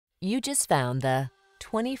You just found the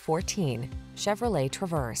 2014 Chevrolet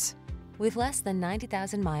Traverse. With less than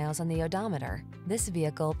 90,000 miles on the odometer, this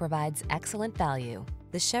vehicle provides excellent value.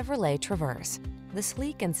 The Chevrolet Traverse, the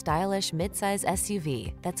sleek and stylish midsize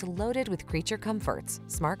SUV that's loaded with creature comforts,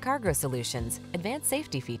 smart cargo solutions, advanced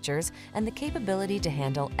safety features, and the capability to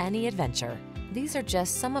handle any adventure. These are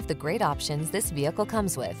just some of the great options this vehicle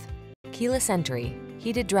comes with: keyless entry,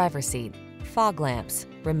 heated driver's seat, fog lamps,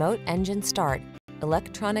 remote engine start,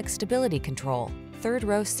 electronic stability control, third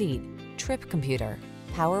row seat, trip computer,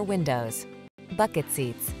 power windows, bucket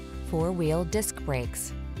seats, four-wheel disc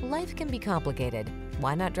brakes. Life can be complicated.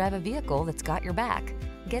 Why not drive a vehicle that's got your back?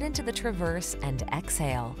 Get into the Traverse and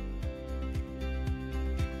exhale.